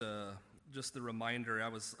just the reminder, I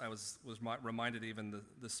was reminded even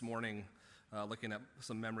this morning, looking at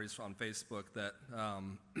some memories on Facebook, that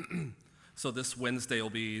so this Wednesday will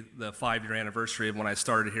be the 5-year anniversary of when I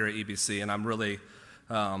started here at EBC, and I'm really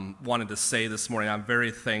wanted to say this morning, I'm very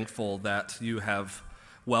thankful that you have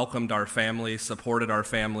welcomed our family, supported our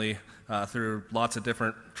family through lots of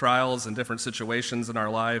different trials and different situations in our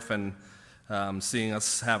life, and seeing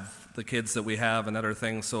us have the kids that we have and other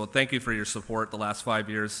things. So thank you for your support the last 5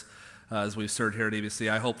 years as we've served here at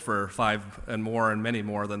EBC. I hope for 5 and more and many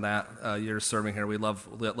more than that years serving here. We love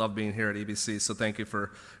being here at EBC, so thank you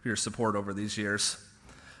for your support over these years.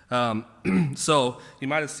 So you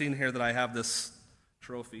might have seen here that I have this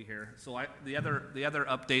trophy here. So the other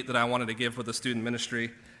update that I wanted to give with the student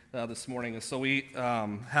ministry this morning is, so we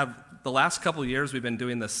have the last couple of years we've been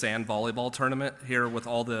doing the sand volleyball tournament here with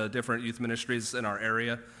all the different youth ministries in our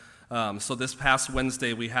area. So this past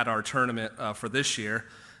Wednesday we had our tournament for this year.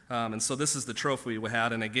 And so this is the trophy we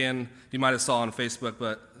had, and again, you might have saw on Facebook,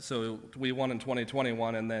 but so we won in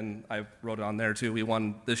 2021, and then I wrote it on there too, we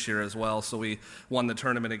won this year as well, so we won the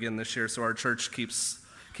tournament again this year, so our church keeps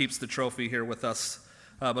the trophy here with us.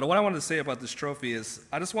 But what I wanted to say about this trophy is,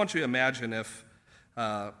 I just want you to imagine if,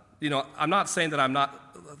 I'm not saying that I'm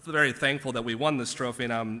not very thankful that we won this trophy,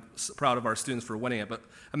 and I'm proud of our students for winning it, but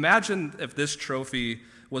imagine if this trophy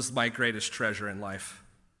was my greatest treasure in life.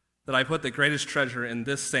 That I put the greatest treasure in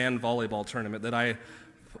this sand volleyball tournament, that I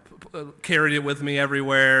carried it with me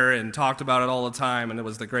everywhere and talked about it all the time, and it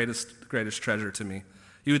was the greatest treasure to me.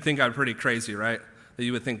 You would think I'm pretty crazy, right? That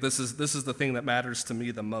you would think this is the thing that matters to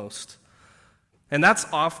me the most. And that's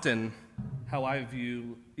often how I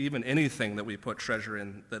view even anything that we put treasure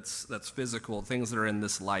in that's physical, things that are in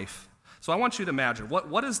this life. So I want you to imagine,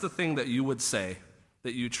 what is the thing that you would say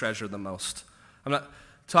that you treasure the most? I'm not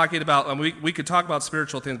talking about, we could talk about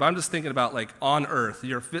spiritual things, but I'm just thinking about like on earth,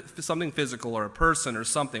 you're something physical or a person or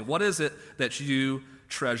something. What is it that you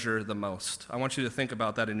treasure the most? I want you to think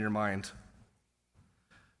about that in your mind.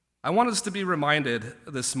 I want us to be reminded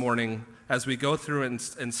this morning as we go through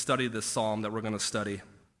and study this psalm that we're going to study,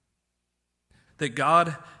 that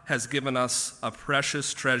God has given us a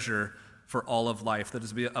precious treasure for all of life that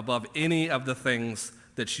is above any of the things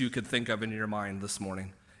that you could think of in your mind this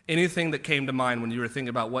morning. Anything that came to mind when you were thinking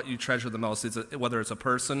about what you treasure the most, whether it's a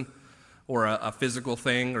person or a physical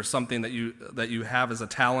thing or something that you have as a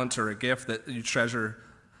talent or a gift that you treasure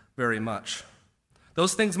very much.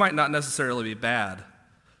 Those things might not necessarily be bad,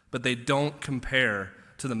 but they don't compare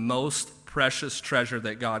to the most precious treasure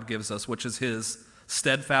that God gives us, which is His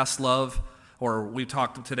steadfast love, or we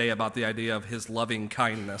talked today about the idea of His loving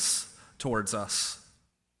kindness towards us.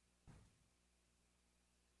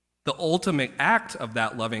 The ultimate act of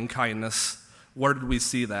that loving kindness, where did we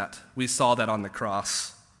see that? We saw that on the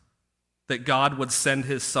cross. That God would send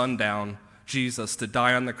His Son down, Jesus, to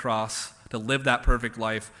die on the cross, to live that perfect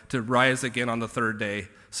life, to rise again on the third day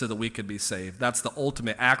so that we could be saved. That's the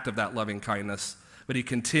ultimate act of that loving kindness. But He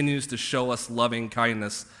continues to show us loving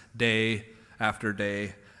kindness day after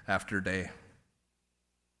day after day.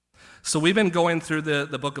 So we've been going through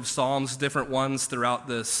the book of Psalms, different ones throughout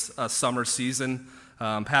this summer season.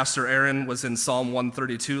 Pastor Aaron was in Psalm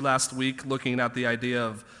 132 last week, looking at the idea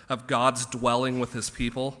of God's dwelling with His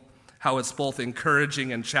people, how it's both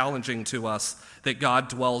encouraging and challenging to us that God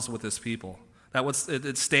dwells with His people. That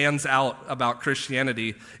it stands out about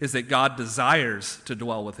Christianity is that God desires to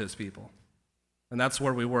dwell with His people. And that's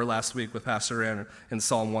where we were last week with Pastor Aaron in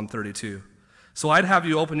Psalm 132. So I'd have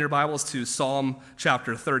you open your Bibles to Psalm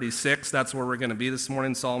chapter 36. That's where we're going to be this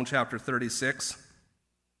morning, Psalm chapter 36.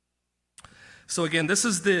 So again, this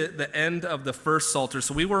is the end of the first Psalter.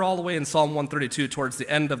 So we were all the way in Psalm 132 towards the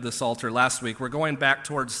end of the Psalter last week. We're going back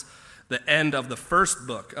towards the end of the first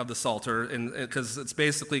book of the Psalter, because it's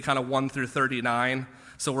basically kind of 1 through 39.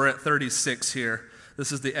 So we're at 36 here.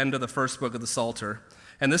 This is the end of the first book of the Psalter.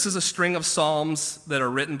 And this is a string of psalms that are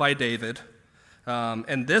written by David.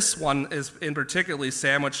 And this one is in particularly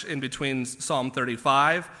sandwiched in between Psalm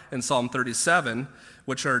 35 and Psalm 37,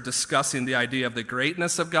 which are discussing the idea of the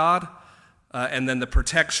greatness of God, and then the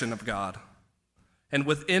protection of God. And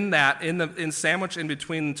within that, in sandwich in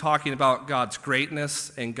between talking about God's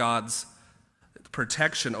greatness and God's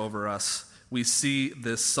protection over us, we see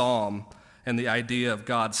this psalm and the idea of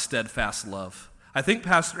God's steadfast love. I think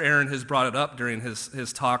Pastor Aaron has brought it up during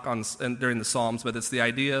his talk during the Psalms, but it's the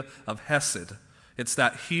idea of hesed. It's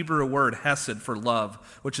that Hebrew word hesed for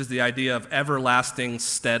love, which is the idea of everlasting,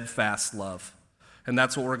 steadfast love. And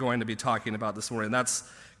that's what we're going to be talking about this morning. That's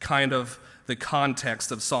kind of the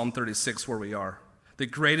context of Psalm 36 where we are. The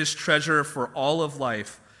greatest treasure for all of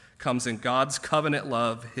life comes in God's covenant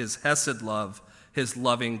love, His hesed love, his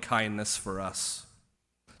loving kindness for us.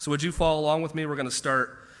 So would you follow along with me? We're going to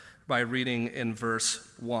start by reading in verse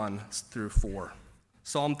 1 through 4.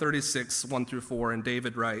 Psalm 36, 1 through 4, and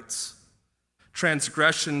David writes,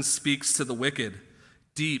 "Transgression speaks to the wicked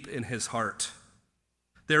deep in his heart.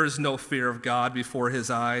 There is no fear of God before his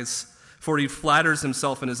eyes, for he flatters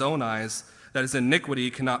himself in his own eyes that his iniquity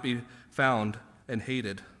cannot be found and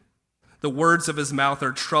hated. The words of his mouth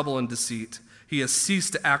are trouble and deceit. He has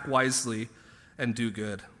ceased to act wisely and do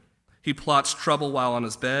good. He plots trouble while on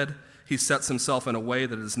his bed. He sets himself in a way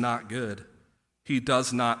that is not good. He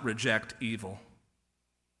does not reject evil."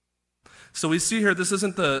 So we see here, this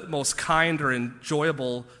isn't the most kind or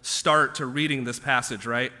enjoyable start to reading this passage,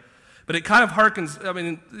 right? But it kind of harkens,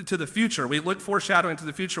 to the future. We look foreshadowing to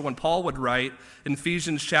the future when Paul would write in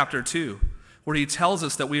Ephesians chapter 2, where he tells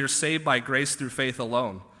us that we are saved by grace through faith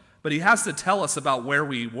alone. But he has to tell us about where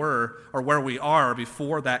we were or where we are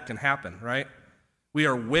before that can happen, right? We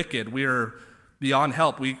are wicked. We are beyond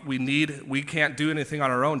help. We can't do anything on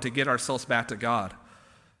our own to get ourselves back to God.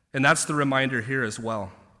 And that's the reminder here as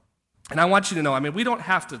well. And I want you to know, we don't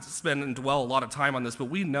have to spend and dwell a lot of time on this, but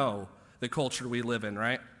we know the culture we live in,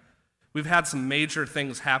 right? We've had some major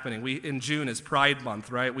things happening. In June is Pride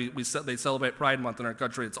Month, right? They celebrate Pride Month in our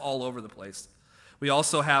country. It's all over the place. We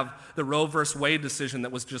also have the Roe versus Wade decision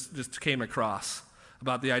that was just came across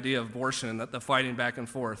about the idea of abortion and the fighting back and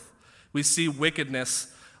forth. We see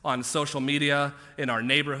wickedness on social media, in our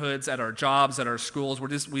neighborhoods, at our jobs, at our schools.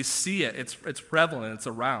 We see it. It's prevalent. It's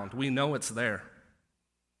around. We know it's there.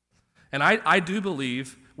 And I do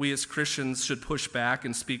believe we as Christians should push back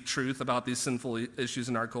and speak truth about these sinful issues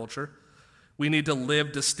in our culture. We need to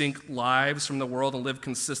live distinct lives from the world and live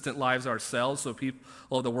consistent lives ourselves so people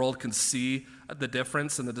of the world can see the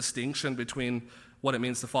difference and the distinction between what it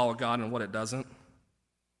means to follow God and what it doesn't.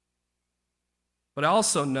 But I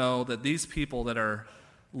also know that these people that are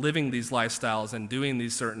living these lifestyles and doing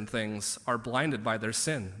these certain things are blinded by their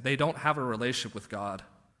sin. They don't have a relationship with God.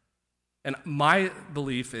 And my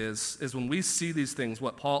belief is when we see these things,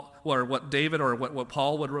 what David or what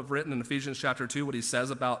Paul would have written in Ephesians chapter 2, what he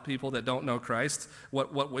says about people that don't know Christ,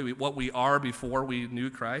 what we are before we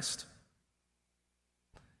knew Christ,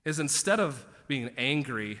 is instead of being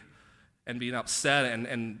angry and being upset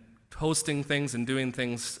and posting things and doing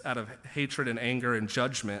things out of hatred and anger and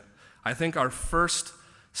judgment, I think our first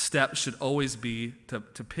step should always be to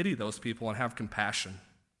pity those people and have compassion.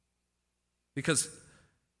 Because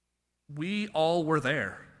we all were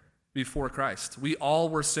there before Christ. We all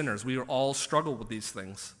were sinners. We all struggled with these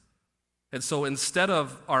things. And so instead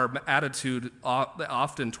of our attitude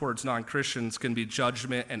often towards non-Christians can be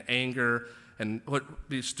judgment and anger and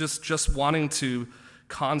just wanting to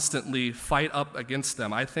constantly fight up against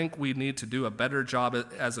them, I think we need to do a better job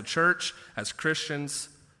as a church, as Christians,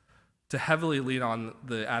 to heavily lean on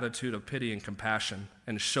the attitude of pity and compassion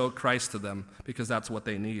and show Christ to them because that's what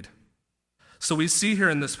they need. So we see here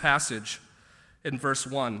in this passage, in verse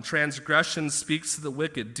 1, transgression speaks to the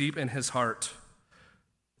wicked deep in his heart.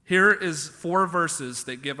 Here is 4 verses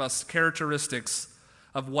that give us characteristics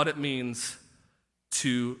of what it means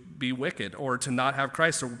to be wicked or to not have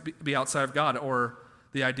Christ or be outside of God, or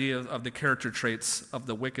the idea of the character traits of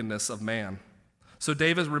the wickedness of man. So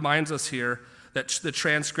David reminds us here that the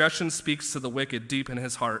transgression speaks to the wicked deep in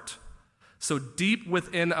his heart. So deep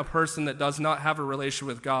within a person that does not have a relationship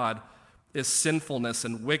with God is sinfulness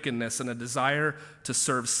and wickedness and a desire to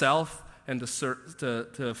serve self and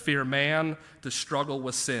to fear man, to struggle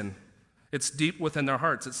with sin. It's deep within their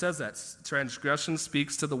hearts. It says that transgression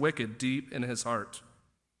speaks to the wicked deep in his heart.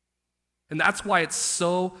 And that's why it's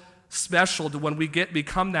so special to when we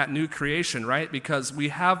become that new creation, right? Because we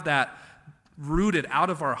have that rooted out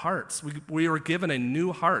of our hearts. We are given a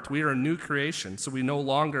new heart. We are a new creation, so we no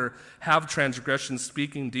longer have transgression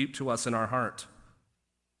speaking deep to us in our heart.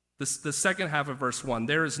 The second half of verse 1,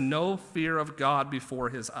 there is no fear of God before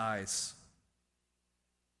his eyes.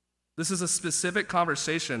 This is a specific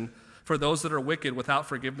conversation for those that are wicked without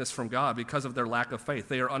forgiveness from God because of their lack of faith.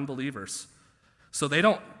 They are unbelievers. So they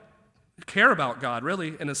don't care about God,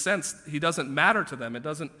 really. In a sense, he doesn't matter to them. It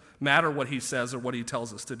doesn't matter what he says or what he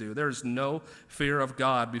tells us to do. There is no fear of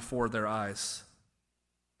God before their eyes.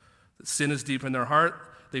 Sin is deep in their heart.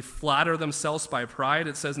 They flatter themselves by pride.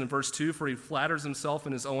 It says in verse 2, for he flatters himself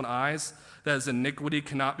in his own eyes, that his iniquity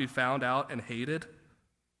cannot be found out and hated.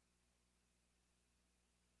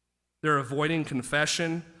 They're avoiding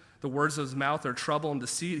confession. The words of his mouth are trouble and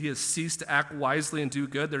deceit. He has ceased to act wisely and do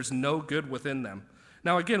good. There's no good within them.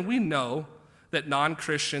 Now, again, we know that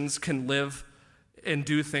non-Christians can live and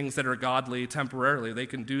do things that are godly temporarily. They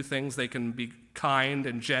can do things, they can be kind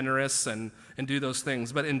and generous and do those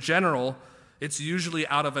things. But in general, It's usually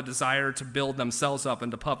out of a desire to build themselves up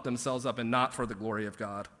and to puff themselves up and not for the glory of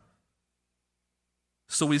God.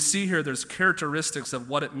 So we see here there's characteristics of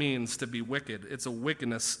what it means to be wicked. It's a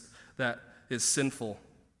wickedness that is sinful.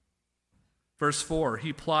 Verse 4,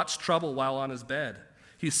 he plots trouble while on his bed.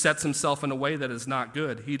 He sets himself in a way that is not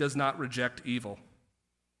good. He does not reject evil.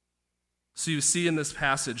 So you see in this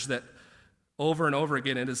passage that over and over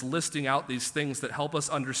again it is listing out these things that help us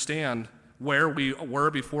understand where we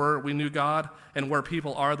were before we knew God and where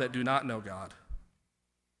people are that do not know God.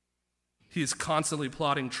 He's constantly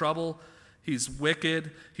plotting trouble. He's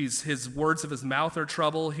wicked. His words of his mouth are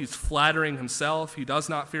trouble. He's flattering himself. He does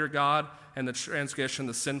not fear God, and the transgression,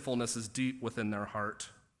 the sinfulness is deep within their heart.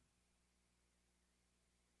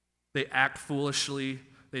 They act foolishly.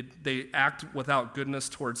 They act without goodness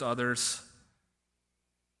towards others.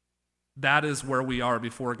 That is where we are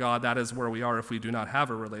before God. That is where we are if we do not have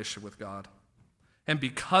a relationship with God. And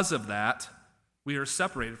because of that, we are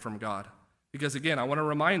separated from God. Because again, I want to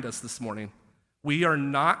remind us this morning, we are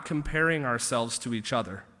not comparing ourselves to each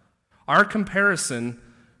other. Our comparison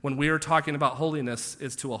when we are talking about holiness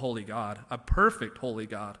is to a holy God, a perfect holy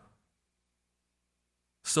God.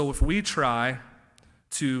 So if we try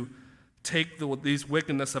to take these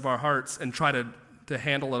wickedness of our hearts and try to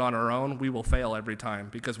handle it on our own, we will fail every time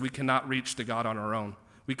because we cannot reach to God on our own.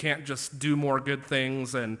 We can't just do more good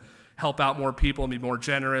things and help out more people and be more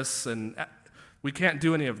generous, and we can't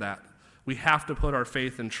do any of that. We have to put our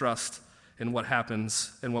faith and trust in what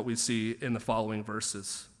happens and what we see in the following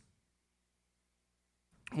verses.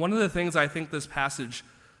 One of the things I think this passage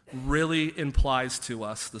really implies to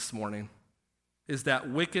us this morning is that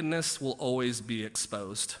wickedness will always be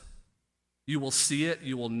exposed. You will see it,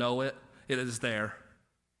 you will know it, it is there.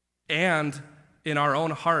 And in our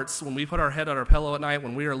own hearts, when we put our head on our pillow at night,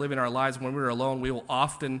 when we are living our lives, when we are alone, we will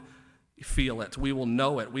often feel it. We will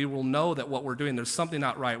know it. We will know that what we're doing, there's something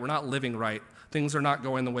not right. We're not living right. Things are not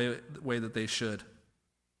going the way that they should.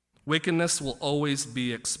 Wickedness will always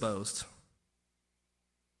be exposed.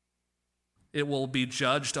 It will be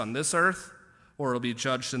judged on this earth, or it will be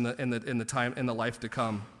judged in the life to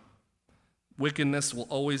come. Wickedness will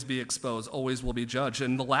always be exposed, always will be judged.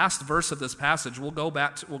 And the last verse of this passage, we'll go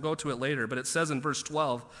to it later, but it says in verse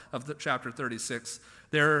 12 of chapter 36,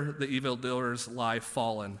 there the evildoers lie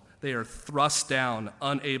fallen. They are thrust down,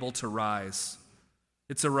 unable to rise.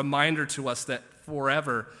 It's a reminder to us that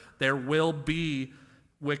forever there will be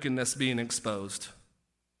wickedness being exposed.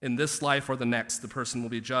 In this life or the next, the person will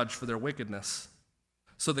be judged for their wickedness.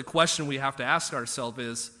 So the question we have to ask ourselves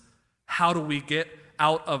is, how do we get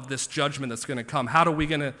out of this judgment that's going to come? How are we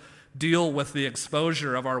going to deal with the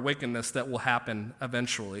exposure of our wickedness that will happen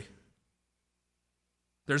eventually?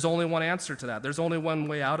 There's only one answer to that. There's only one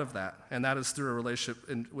way out of that, and that is through a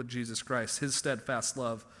relationship with Jesus Christ, his steadfast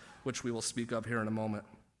love, which we will speak of here in a moment.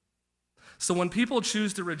 So when people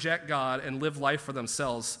choose to reject God and live life for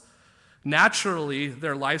themselves, naturally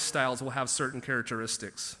their lifestyles will have certain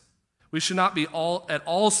characteristics. We should not be at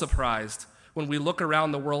all surprised when we look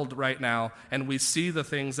around the world right now and we see the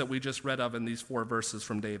things that we just read of in these 4 verses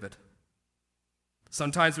from David.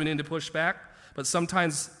 Sometimes we need to push back, but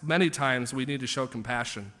many times, we need to show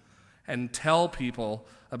compassion and tell people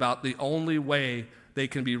about the only way they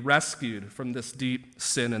can be rescued from this deep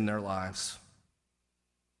sin in their lives.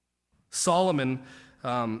 Solomon,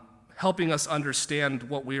 helping us understand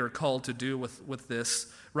what we are called to do with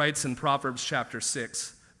this, writes in Proverbs chapter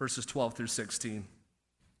 6, verses 12 through 16.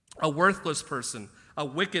 A worthless person, a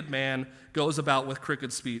wicked man, goes about with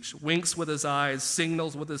crooked speech, winks with his eyes,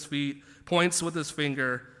 signals with his feet, points with his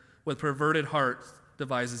finger, with perverted heart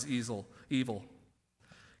devises evil,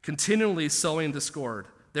 continually sowing discord.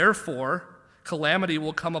 Therefore, calamity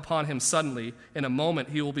will come upon him suddenly. In a moment,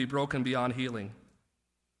 he will be broken beyond healing.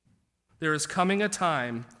 There is coming a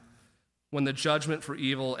time when the judgment for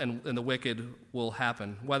evil and the wicked will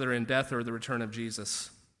happen, whether in death or the return of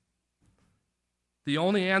Jesus. The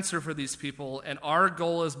only answer for these people, and our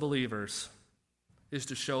goal as believers, is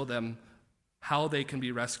to show them how they can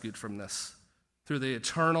be rescued from this through the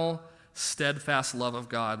eternal, steadfast love of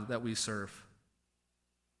God that we serve.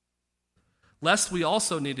 Lest we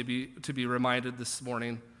also need to be reminded this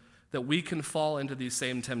morning that we can fall into these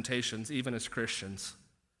same temptations, even as Christians.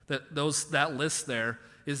 That list there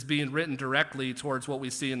is being written directly towards what we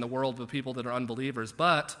see in the world with people that are unbelievers,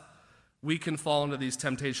 but we can fall into these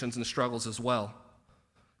temptations and struggles as well.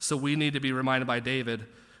 So we need to be reminded by David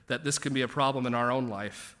that this can be a problem in our own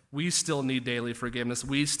life. We still need daily forgiveness.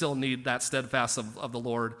 We still need that steadfast of the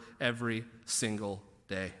Lord every single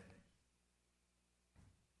day.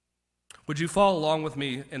 Would you follow along with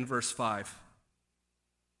me in verse 5?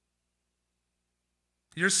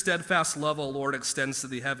 Your steadfast love, O Lord, extends to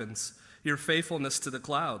the heavens, your faithfulness to the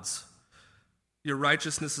clouds. Your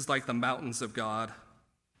righteousness is like the mountains of God.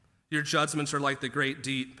 Your judgments are like the great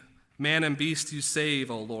deep. Man and beast you save,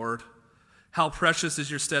 O Lord. How precious is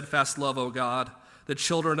your steadfast love, O God. The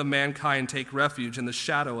children of mankind take refuge in the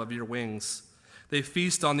shadow of your wings. They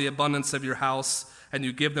feast on the abundance of your house, and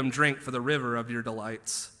you give them drink for the river of your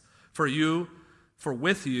delights. For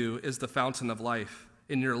with you is the fountain of life.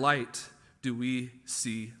 In your light do we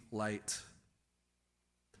see light.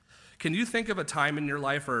 Can you think of a time in your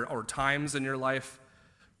life or times in your life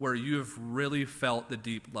where you have really felt the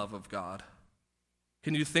deep love of God?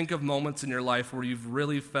 Can you think of moments in your life where you've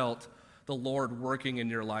really felt the Lord working in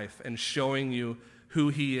your life and showing you who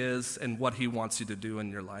he is and what he wants you to do in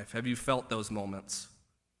your life? Have you felt those moments?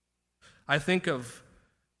 I think of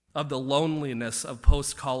the loneliness of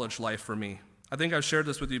post-college life for me. I think I've shared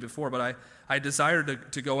this with you before, but I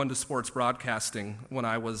desired to go into sports broadcasting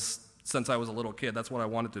since I was a little kid. That's what I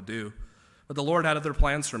wanted to do. But the Lord had other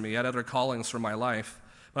plans for me, had other callings for my life.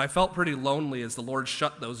 But I felt pretty lonely as the Lord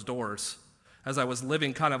shut those doors, as I was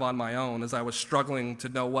living kind of on my own, as I was struggling to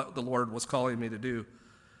know what the Lord was calling me to do.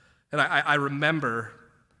 And I remember,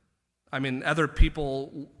 other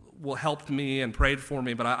people helped me and prayed for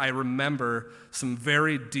me, but I remember some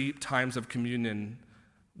very deep times of communion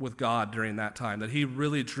with God during that time, that he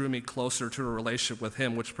really drew me closer to a relationship with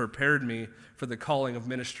him, which prepared me for the calling of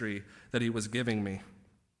ministry that he was giving me.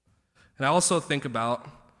 And I also think about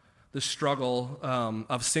the struggle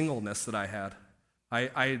of singleness that I had.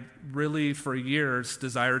 I really, for years,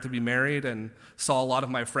 desired to be married and saw a lot of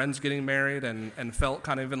my friends getting married and felt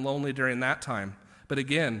kind of even lonely during that time. But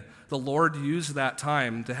again, the Lord used that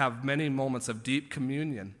time to have many moments of deep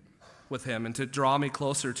communion with him and to draw me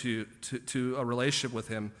closer to a relationship with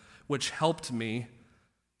him, which helped me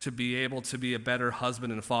to be able to be a better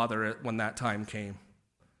husband and father when that time came.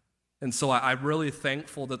 And so I'm really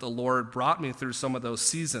thankful that the Lord brought me through some of those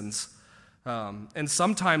seasons. And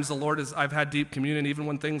sometimes I've had deep communion even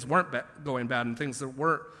when things weren't going bad and things that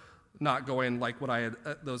weren't not going like what I had,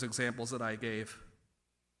 those examples that I gave.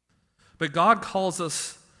 But God calls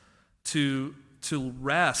us to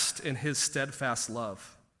rest in his steadfast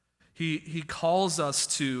love. He calls us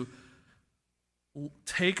to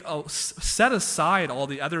set aside all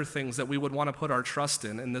the other things that we would want to put our trust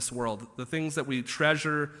in this world, the things that we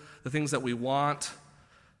treasure, the things that we want,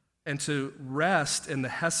 and to rest in the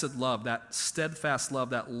hesed love, that steadfast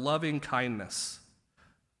love, that loving kindness.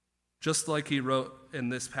 Just like he wrote in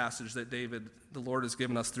this passage that the Lord has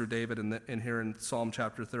given us through David in here in Psalm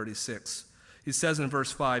chapter 36. He says in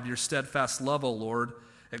verse 5, your steadfast love, O Lord,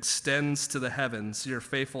 extends to the heavens, your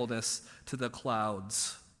faithfulness to the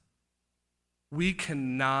clouds. We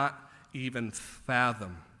cannot even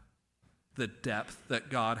fathom the depth that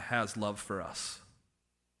God has love for us.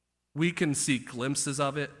 We can see glimpses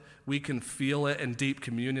of it. We can feel it in deep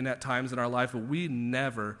communion at times in our life, but we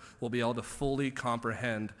never will be able to fully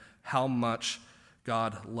comprehend how much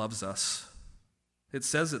God loves us. It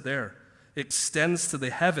says it there. It extends to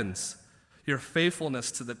the heavens, your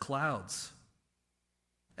faithfulness to the clouds.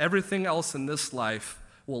 Everything else in this life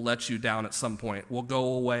will let you down at some point, will go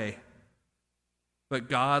away. But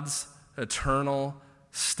God's eternal,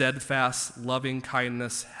 steadfast, loving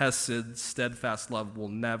kindness, hesed, steadfast love will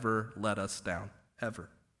never let us down, ever.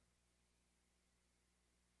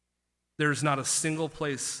 There's not a single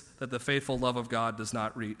place that the faithful love of God does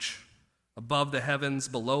not reach. Above the heavens,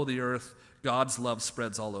 below the earth, God's love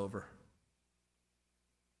spreads all over.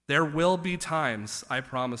 There will be times, I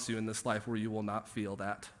promise you, in this life where you will not feel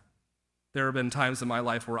that. There have been times in my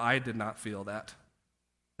life where I did not feel that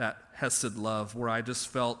hesed love, where I just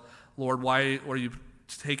felt, Lord, why are you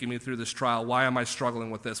taking me through this trial? Why am I struggling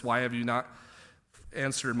with this? Why have you not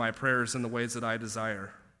answered my prayers in the ways that I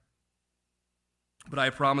desire? But I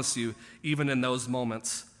promise you, even in those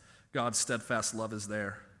moments, God's steadfast love is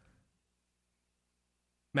there.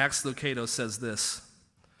 Max Lucado says this: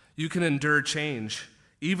 you can endure change,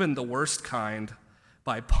 even the worst kind,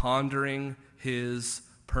 by pondering his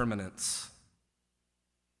permanence.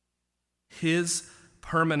 His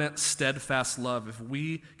permanent, steadfast love, if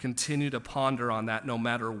we continue to ponder on that, no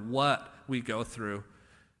matter what we go through,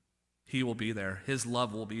 he will be there. His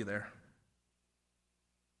love will be there.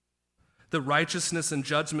 The righteousness and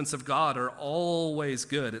judgments of God are always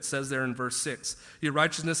good. It says there in verse 6, your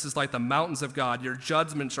righteousness is like the mountains of God. Your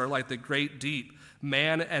judgments are like the great deep.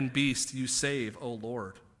 Man and beast you save, O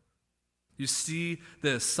Lord. You see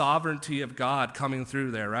the sovereignty of God coming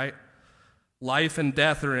through there, right? Life and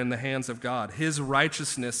death are in the hands of God. His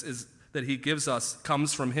righteousness is that he gives us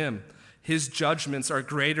comes from him. His judgments are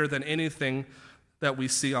greater than anything that we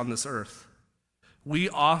see on this earth. we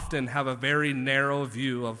often have a very narrow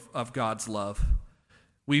view of God's love.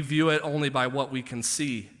 We view it only by what we can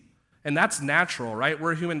see. And that's natural, right?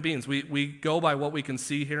 We're human beings. We go by what we can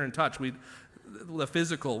see, hear, and touch. The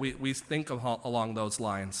physical, we think along those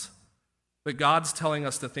lines. But God's telling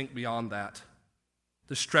us to think beyond that,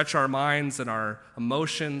 to stretch our minds and our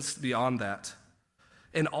emotions beyond that.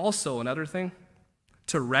 And also, another thing,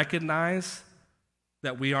 to recognize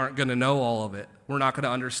that we aren't going to know all of it. We're not going to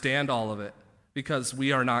understand all of it because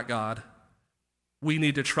we are not God. We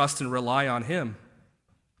need to trust and rely on Him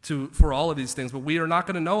for all of these things, but we are not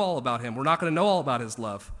going to know all about Him. We're not going to know all about His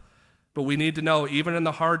love. But we need to know, even in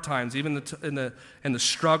the hard times, even in the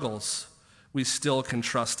struggles, we still can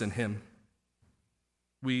trust in Him.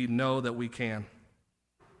 We know that we can.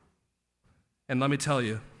 And let me tell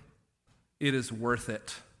you, it is worth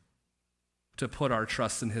it to put our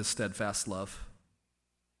trust in His steadfast love.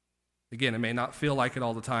 Again, it may not feel like it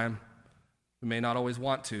all the time. We may not always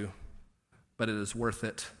want to, but it is worth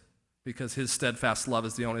it because His steadfast love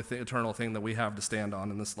is the only eternal thing that we have to stand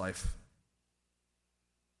on in this life.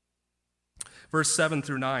 Verse 7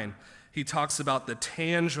 through 9, he talks about the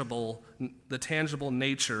tangible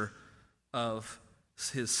nature of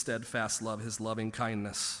His steadfast love, His loving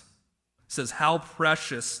kindness. It says, how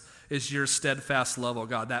precious is your steadfast love, O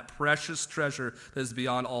God, that precious treasure that is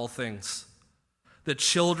beyond all things. The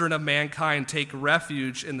children of mankind take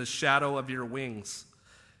refuge in the shadow of your wings.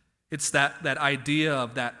 It's that idea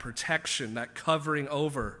of that protection, that covering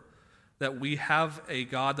over, that we have a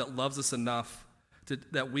God that loves us enough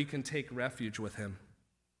that we can take refuge with Him.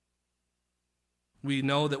 We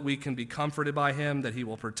know that we can be comforted by Him, that He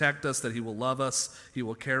will protect us, that He will love us, He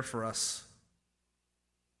will care for us.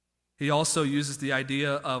 He also uses the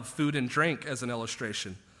idea of food and drink as an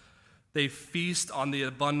illustration. They feast on the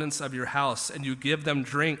abundance of your house, and you give them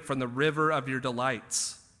drink from the river of your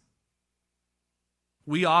delights.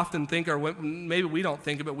 We often think, or maybe we don't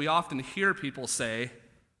think it, but we often hear people say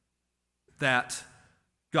that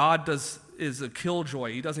God is a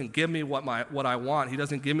killjoy. He doesn't give me what I want. He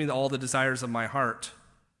doesn't give me all the desires of my heart.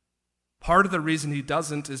 Part of the reason He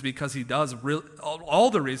doesn't is because He does. All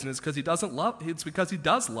the reason is because He doesn't love. It's because He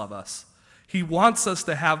does love us. He wants us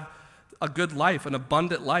to have a good life, an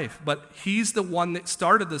abundant life. But He's the one that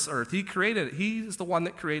started this earth. He created it. He's the one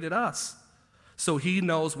that created us. So He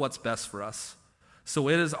knows what's best for us. So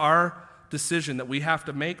it is our decision that we have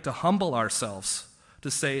to make to humble ourselves,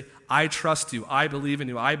 to say, I trust You, I believe in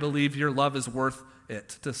You, I believe Your love is worth it,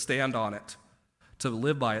 to stand on it, to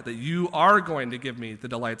live by it, that You are going to give me the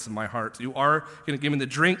delights of my heart. You are going to give me the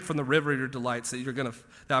drink from the river of Your delights, that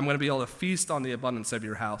I'm going to be able to feast on the abundance of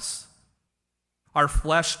Your house. Our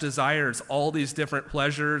flesh desires all these different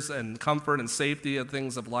pleasures and comfort and safety and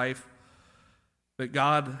things of life. But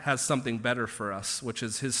God has something better for us, which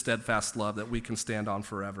is His steadfast love that we can stand on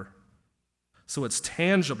forever. So it's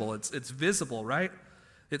tangible, it's visible, right?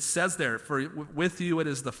 It says there, for with You it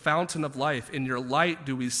is the fountain of life. In Your light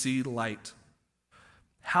do we see light.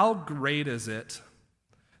 How great is it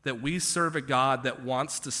that we serve a God that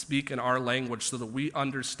wants to speak in our language so that we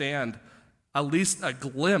understand at least a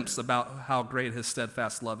glimpse about how great His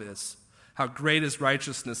steadfast love is, how great His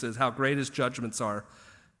righteousness is, how great His judgments are,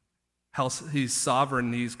 how He's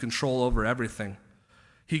sovereign, He's control over everything.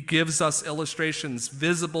 He gives us illustrations,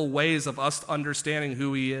 visible ways of us understanding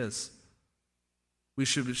who He is. We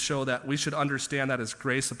should understand that as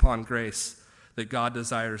grace upon grace, that God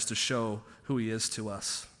desires to show who He is to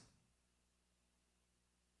us.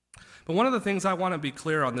 But one of the things I want to be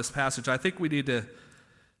clear on this passage, I think we need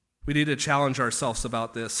to challenge ourselves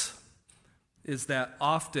about this, is that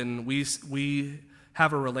often we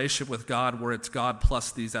have a relationship with God where it's God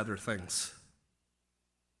plus these other things.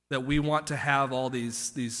 That we want to have all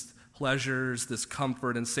these pleasures, this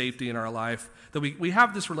comfort and safety in our life. That we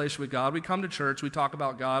have this relationship with God. We come to church, we talk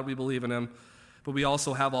about God, we believe in Him, but we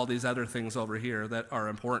also have all these other things over here that are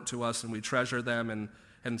important to us, and we treasure them,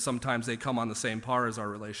 and sometimes they come on the same par as our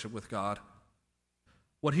relationship with God.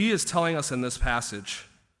 What He is telling us in this passage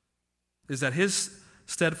is that His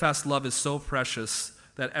steadfast love is so precious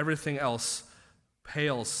that everything else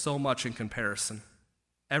pales so much in comparison.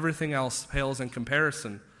 Everything else pales in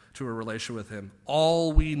comparison to a relationship with Him.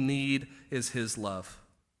 All we need is His love.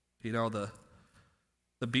 You know, the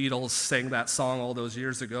Beatles sang that song all those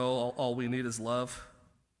years ago, all we need is love.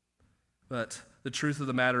 But the truth of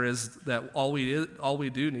the matter is that all we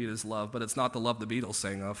do need is love, but it's not the love the Beatles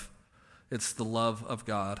sang of. It's the love of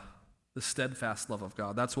God, the steadfast love of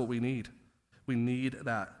God. That's what we need. We need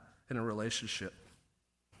that in a relationship.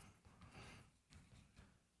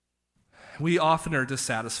 We often are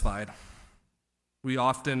dissatisfied. We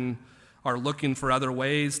often are looking for other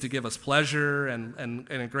ways to give us pleasure and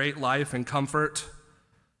a great life and comfort.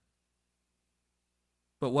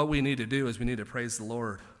 But what we need to do is we need to praise the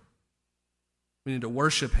Lord. We need to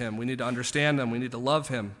worship him. We need to understand him. We need to love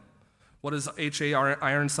him. What does H.A.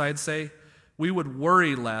 Ironside say? We would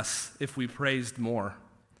worry less if we praised more.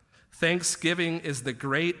 Thanksgiving is the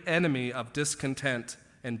great enemy of discontent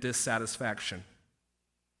and dissatisfaction.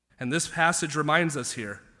 And this passage reminds us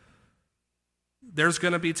here, there's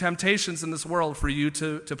going to be temptations in this world for you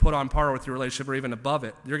to put on par with your relationship or even above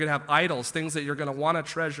it. You're going to have idols, things that you're going to want to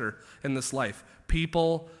treasure in this life.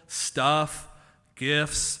 People, stuff,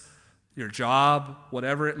 gifts, your job,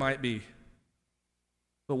 whatever it might be.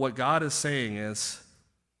 But what God is saying is,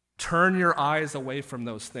 turn your eyes away from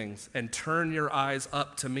those things and turn your eyes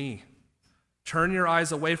up to me. Turn your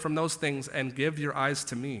eyes away from those things and give your eyes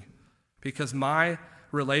to me. Because my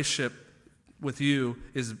relationship with you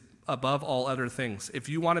is above all other things. If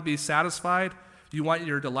you want to be satisfied, you want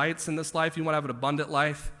your delights in this life, you want to have an abundant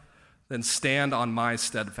life, then stand on my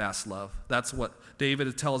steadfast love. That's what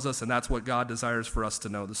David tells us, and that's what God desires for us to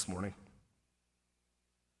know this morning.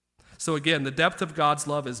 So again, the depth of God's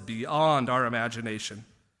love is beyond our imagination.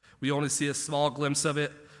 We only see a small glimpse of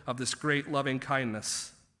it, of this great loving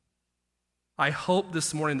kindness. I hope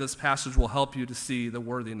this morning this passage will help you to see the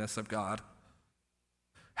worthiness of God.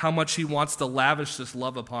 How much he wants to lavish this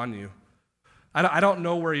love upon you. I don't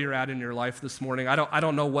know where you're at in your life this morning. I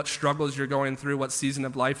don't know what struggles you're going through, what season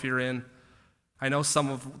of life you're in. I know some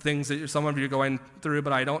of you are going through,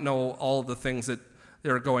 but I don't know all of the things that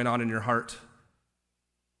are going on in your heart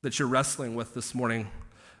that you're wrestling with this morning.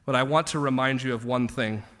 But I want to remind you of one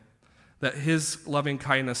thing, that his loving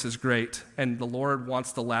kindness is great, and the Lord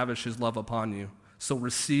wants to lavish his love upon you. So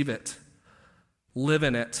receive it, live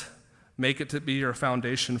in it, make it to be your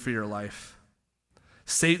foundation for your life.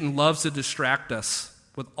 Satan loves to distract us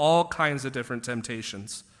with all kinds of different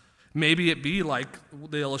temptations. Maybe it be like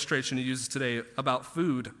the illustration he uses today about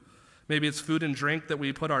food. Maybe it's food and drink that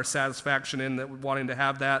we put our satisfaction in, that we're wanting to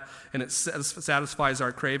have that, and it satisfies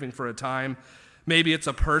our craving for a time. Maybe it's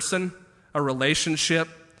a person, a relationship.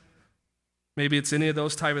 Maybe it's any of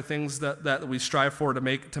those type of things that we strive for to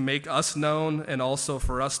make us known, and also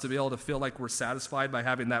for us to be able to feel like we're satisfied by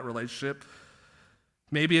having that relationship.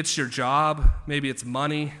 Maybe it's your job. Maybe it's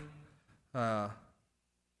money. Not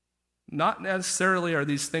necessarily are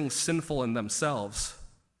these things sinful in themselves,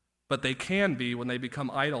 but they can be when they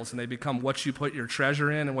become idols and they become what you put your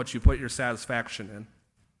treasure in and what you put your satisfaction in.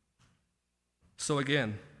 So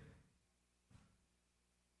again,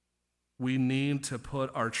 we need to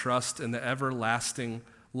put our trust in the everlasting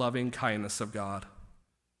loving kindness of God.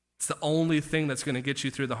 It's the only thing that's going to get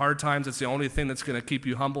you through the hard times. It's the only thing that's going to keep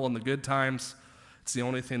you humble in the good times. It's the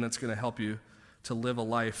only thing that's going to help you to live a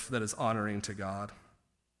life that is honoring to God.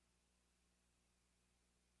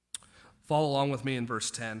 Follow along with me in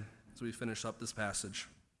verse 10 as we finish up this passage.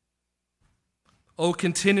 Oh,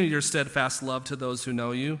 continue your steadfast love to those who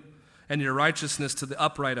know you, and your righteousness to the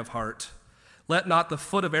upright of heart. Let not the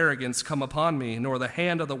foot of arrogance come upon me, nor the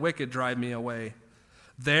hand of the wicked drive me away.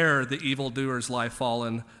 There the evildoers lie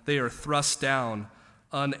fallen. They are thrust down,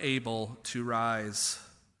 unable to rise.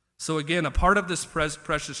 So again, a part of this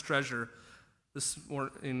precious treasure this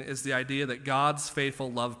morning is the idea that God's faithful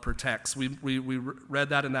love protects. We read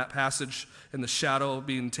that in that passage, in the shadow,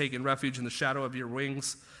 being taken refuge in the shadow of your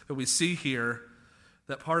wings. But we see here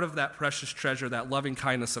that part of that precious treasure, that loving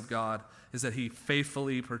kindness of God, is that he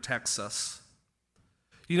faithfully protects us.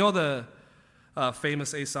 You know the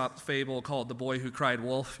famous Aesop fable called "The Boy Who Cried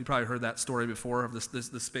Wolf"? You probably heard that story before, of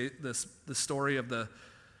this story of the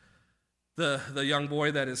young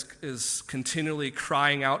boy that is continually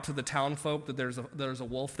crying out to the townfolk that there's a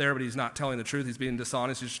wolf there, but he's not telling the truth. He's being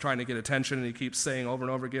dishonest. He's just trying to get attention, and he keeps saying over and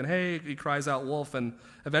over again, "Hey," he cries out, "wolf!" And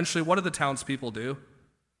eventually, what do the townspeople do?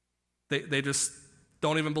 They just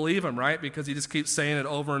don't even believe him, right? Because he just keeps saying it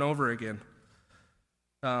over and over again.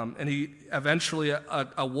 And eventually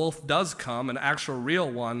a wolf does come, an actual real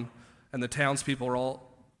one, and the townspeople are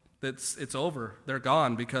all, it's over. They're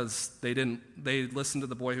gone because they listened to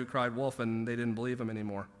the boy who cried wolf and they didn't believe him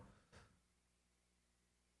anymore.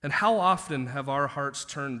 And how often have our hearts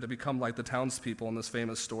turned to become like the townspeople in this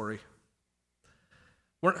famous story?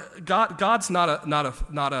 God's not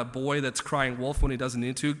a boy that's crying wolf when he doesn't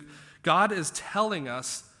need to. God is telling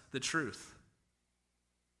us the truth.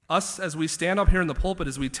 Us, as we stand up here in the pulpit,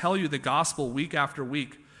 as we tell you the gospel week after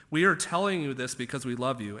week, we are telling you this because we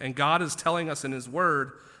love you. And God is telling us in his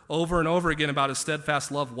word over and over again about his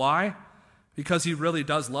steadfast love. Why? Because he really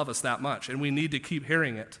does love us that much, and we need to keep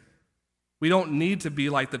hearing it. We don't need to be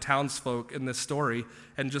like the townsfolk in this story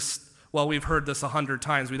and just well, we've heard this 100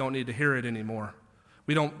 times, we don't need to hear it anymore.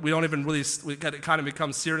 We don't even really, it kind of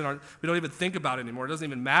becomes seared in our, we don't even think about it anymore. It doesn't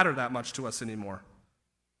even matter that much to us anymore.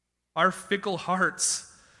 Our fickle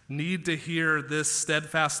hearts need to hear this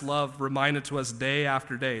steadfast love reminded to us day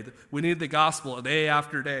after day. We need the gospel day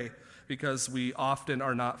after day because we often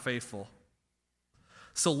are not faithful.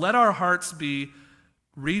 So let our hearts be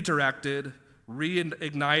redirected,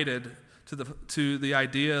 reignited to the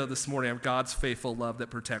idea this morning of God's faithful love that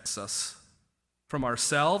protects us from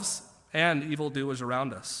ourselves and evildoers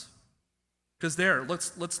around us. Because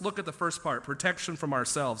let's look at the first part, protection from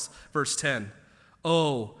ourselves. Verse 10,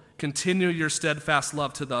 "Oh, continue your steadfast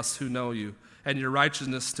love to us who know you, and your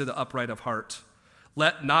righteousness to the upright of heart.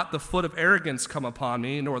 Let not the foot of arrogance come upon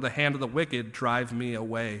me, nor the hand of the wicked drive me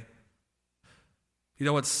away." You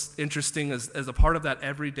know what's interesting is, as a part of that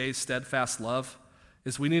everyday steadfast love,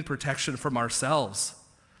 is we need protection from ourselves.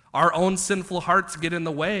 Our own sinful hearts get in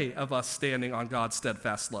the way of us standing on God's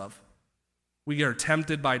steadfast love. We are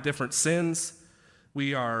tempted by different sins.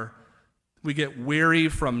 We get weary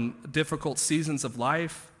from difficult seasons of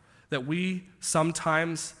life, that we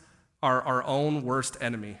sometimes are our own worst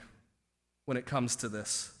enemy when it comes to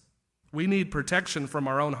this. We need protection from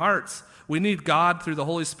our own hearts. We need God through the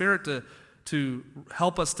Holy Spirit to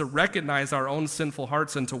help us to recognize our own sinful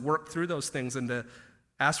hearts and to work through those things and to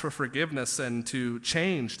ask for forgiveness and to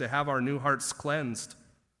change, to have our new hearts cleansed.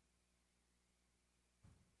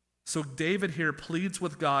 So David here pleads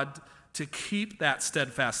with God to keep that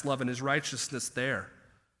steadfast love and his righteousness there.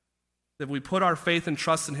 That we put our faith and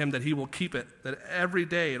trust in him that he will keep it, that every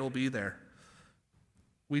day it'll be there.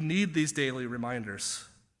 We need these daily reminders.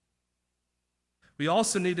 We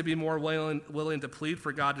also need to be more willing to plead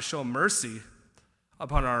for God to show mercy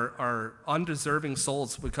upon our undeserving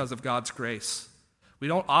souls because of God's grace. We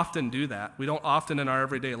don't often do that. We don't often in our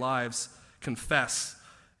everyday lives confess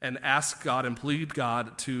and ask God and plead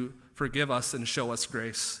God to forgive us and show us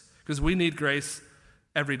grace. Because we need grace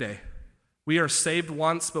every day. We are saved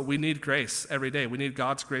once, but we need grace every day. We need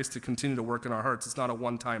God's grace to continue to work in our hearts. It's not a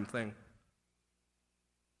one-time thing.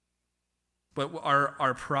 But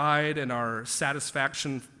our pride and our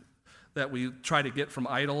satisfaction that we try to get from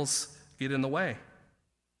idols get in the way.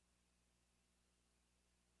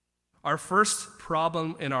 Our first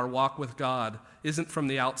problem in our walk with God isn't from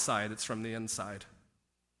the outside, it's from the inside.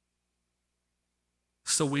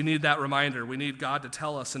 So we need that reminder. We need God to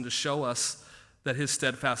tell us and to show us that his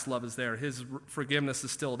steadfast love is there. His forgiveness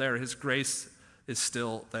is still there. His grace is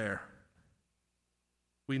still there.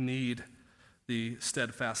 We need the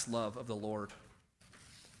steadfast love of the Lord.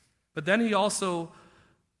 But then he also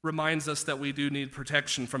reminds us that we do need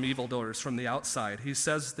protection from evildoers from the outside. He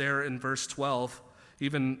says there in verse 12,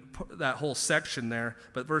 even that whole section there,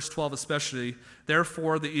 but verse 12 especially,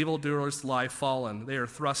 "Therefore the evildoers lie fallen. They are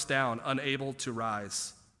thrust down, unable to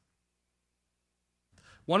rise."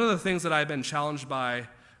 One of the things that I've been challenged by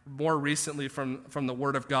more recently from the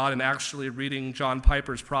Word of God and actually reading John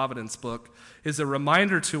Piper's Providence book is a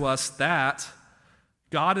reminder to us that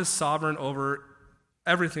God is sovereign over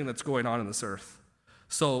everything that's going on in this earth.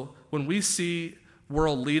 So when we see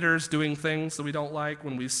world leaders doing things that we don't like,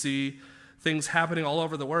 when we see things happening all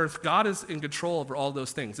over the earth, God is in control over all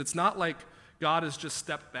those things. It's not like God has just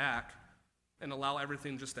stepped back and allow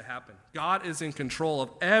everything just to happen. God is in control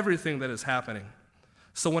of everything that is happening.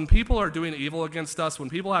 So when people are doing evil against us, when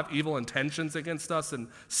people have evil intentions against us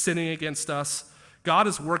and sinning against us, God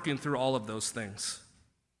is working through all of those things.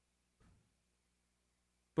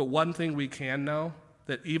 But one thing we can know,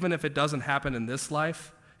 that even if it doesn't happen in this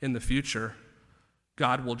life, in the future,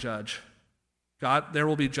 God will judge. There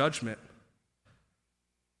will be judgment.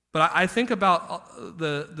 But I think about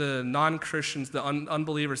the non-Christians, the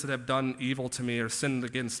unbelievers that have done evil to me or sinned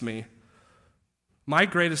against me. My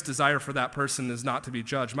greatest desire for that person is not to be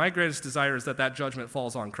judged. My greatest desire is that that judgment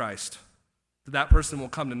falls on Christ. That person will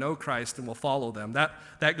come to know Christ and will follow them.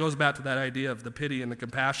 That goes back to that idea of the pity and the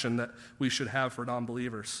compassion that we should have for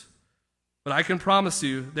non-believers. But I can promise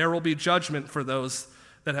you there will be judgment for those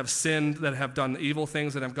that have sinned, that have done evil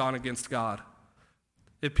things, that have gone against God.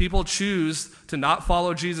 If people choose to not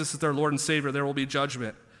follow Jesus as their Lord and Savior, there will be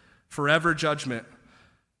judgment, forever judgment.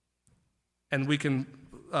 And we can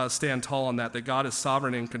stand tall on that God is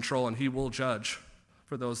sovereign and in control, and he will judge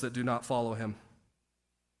for those that do not follow him.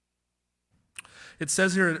 It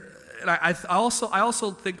says here, and I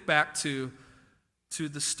also think back to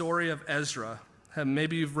the story of Ezra. And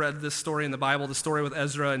maybe you've read this story in the Bible, the story with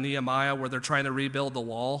Ezra and Nehemiah, where they're trying to rebuild the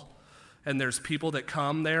wall, and there's people that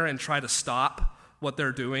come there and try to stop what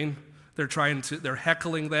they're doing. They're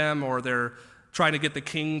heckling them, or they're trying to get the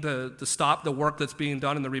king to stop the work that's being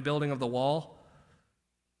done in the rebuilding of the wall.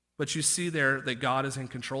 But you see there that God is in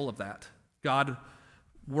control of that. God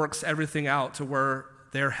works everything out to where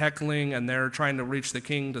their heckling and their trying to reach the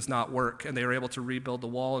king does not work, and they are able to rebuild the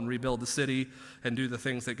wall and rebuild the city and do the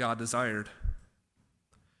things that God desired.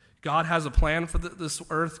 God has a plan for this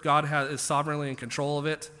earth. God is sovereignly in control of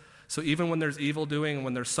it. So even when there's evil doing,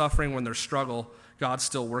 when there's suffering, when there's struggle, God's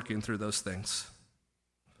still working through those things.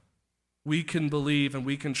 We can believe and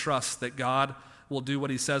we can trust that God will do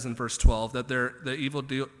what he says in verse 12, that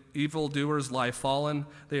the evildoers lie fallen,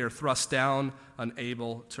 they are thrust down,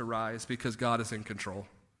 unable to rise, because God is in control.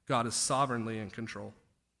 God is sovereignly in control.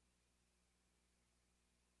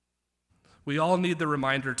 We all need the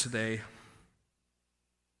reminder today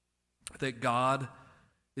that God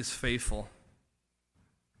is faithful.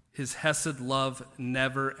 His hesed love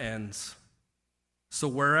never ends. So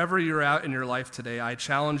wherever you're at in your life today, I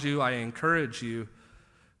challenge you, I encourage you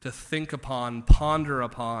to think upon, ponder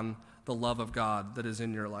upon the love of God that is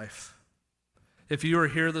in your life. If you are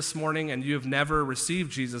here this morning and you have never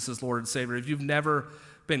received Jesus as Lord and Savior, if you've never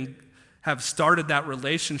have started that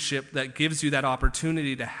relationship that gives you that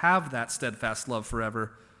opportunity to have that steadfast love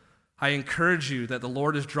forever, I encourage you that the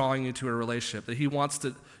Lord is drawing you to a relationship, that he wants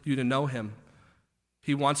you to know him.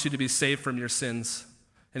 He wants you to be saved from your sins.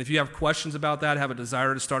 And if you have questions about that, have a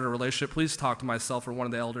desire to start a relationship, please talk to myself or one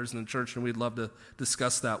of the elders in the church, and we'd love to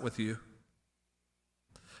discuss that with you.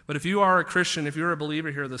 But if you are a Christian, if you're a believer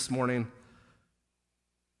here this morning,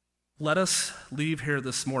 let us leave here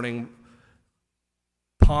this morning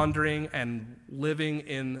pondering and living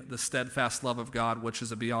in the steadfast love of God, which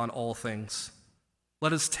is beyond all things.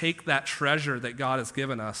 Let us take that treasure that God has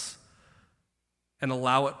given us and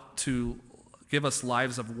allow it to give us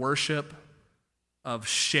lives of worship, of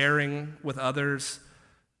sharing with others,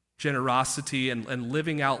 generosity, and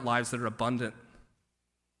living out lives that are abundant.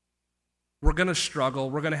 We're going to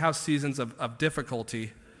struggle. We're going to have seasons of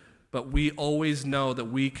difficulty, but we always know that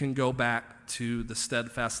we can go back to the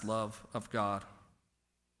steadfast love of God.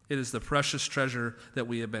 It is the precious treasure that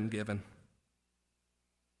we have been given.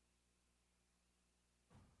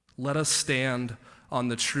 Let us stand on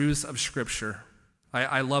the truths of Scripture.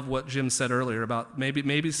 I love what Jim said earlier about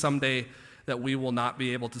maybe someday that we will not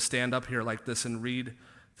be able to stand up here like this and read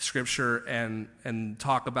Scripture and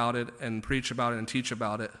talk about it and preach about it and teach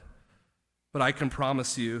about it. But I can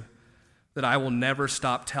promise you that I will never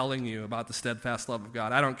stop telling you about the steadfast love of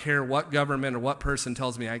God. I don't care what government or what person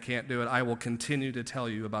tells me I can't do it. I will continue to tell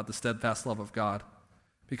you about the steadfast love of God,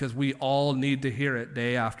 because we all need to hear it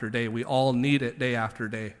day after day. We all need it day after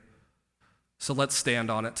day. So let's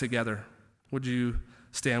stand on it together. Would you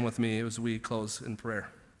stand with me as we close in prayer?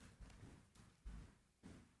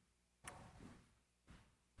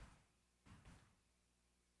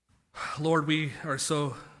 Lord, we are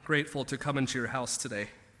so grateful to come into your house today.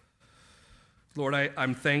 Lord,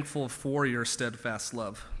 I'm thankful for your steadfast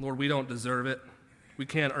love. Lord, we don't deserve it. We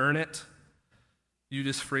can't earn it. You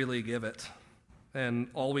just freely give it. And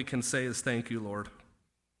all we can say is thank you, Lord.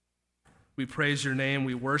 We praise your name.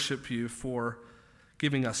 We worship you for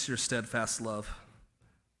giving us your steadfast love.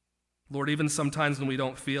 Lord, even sometimes when we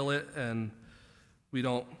don't feel it and we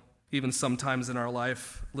don't even sometimes in our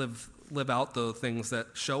life live out the things that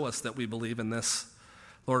show us that we believe in this,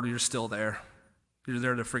 Lord, you're still there. You're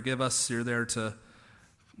there to forgive us. You're there to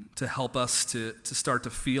help us to start to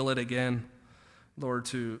feel it again. Lord,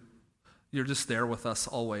 you're just there with us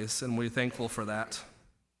always, and we're thankful for that.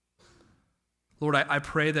 Lord, I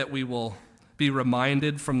pray that we will be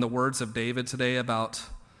reminded from the words of David today about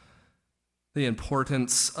the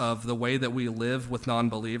importance of the way that we live with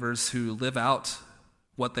non-believers who live out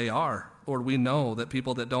what they are. Lord, we know that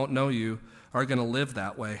people that don't know you are going to live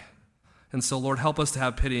that way. And so, Lord, help us to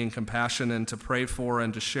have pity and compassion and to pray for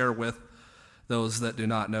and to share with those that do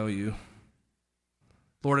not know you.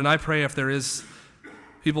 Lord, and I pray if there is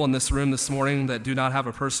people in this room this morning that do not have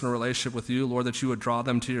a personal relationship with you, Lord, that you would draw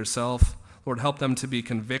them to yourself. Lord, help them to be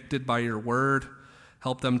convicted by your word.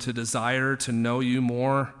 Help them to desire to know you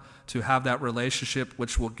more, to have that relationship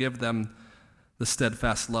which will give them the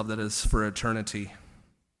steadfast love that is for eternity.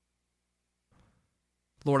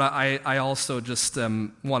 Lord, I also just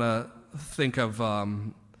want to think of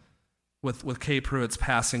with Kay Pruitt's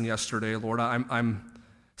passing yesterday, Lord. I'm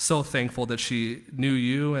so thankful that she knew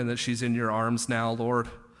you and that she's in your arms now, Lord.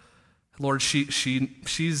 Lord,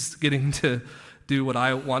 she's getting to do what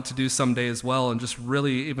I want to do someday as well, and just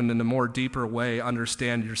really, even in a more deeper way,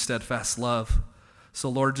 understand your steadfast love. So,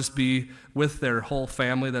 Lord, just be with their whole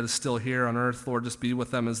family that is still here on earth. Lord, just be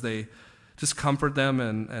with them as they just comfort them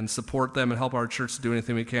and support them and help our church to do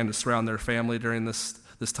anything we can to surround their family during this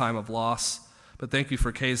time of loss. But thank you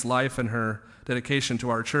for Kay's life and her dedication to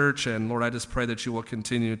our church. And Lord, I just pray that you will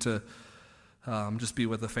continue to just be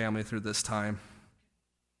with the family through this time.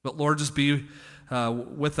 But Lord, just be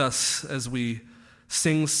with us as we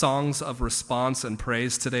sing songs of response and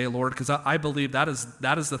praise today, Lord, because I believe that is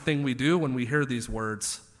the thing we do when we hear these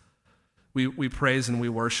words. We praise and we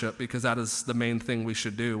worship because that is the main thing we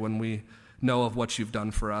should do when we know of what you've done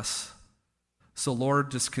for us. So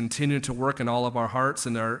Lord, just continue to work in all of our hearts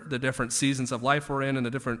and the different seasons of life we're in and the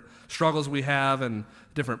different struggles we have and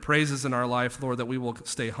different praises in our life, Lord, that we will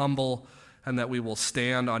stay humble and that we will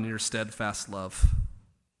stand on your steadfast love.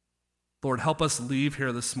 Lord, help us leave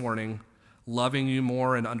here this morning loving you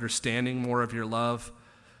more and understanding more of your love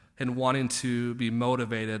and wanting to be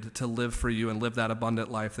motivated to live for you and live that abundant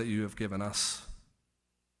life that you have given us.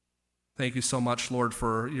 Thank you so much, Lord,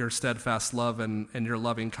 for your steadfast love and your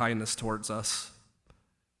loving kindness towards us.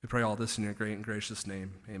 We pray all this in your great and gracious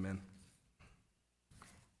name. Amen.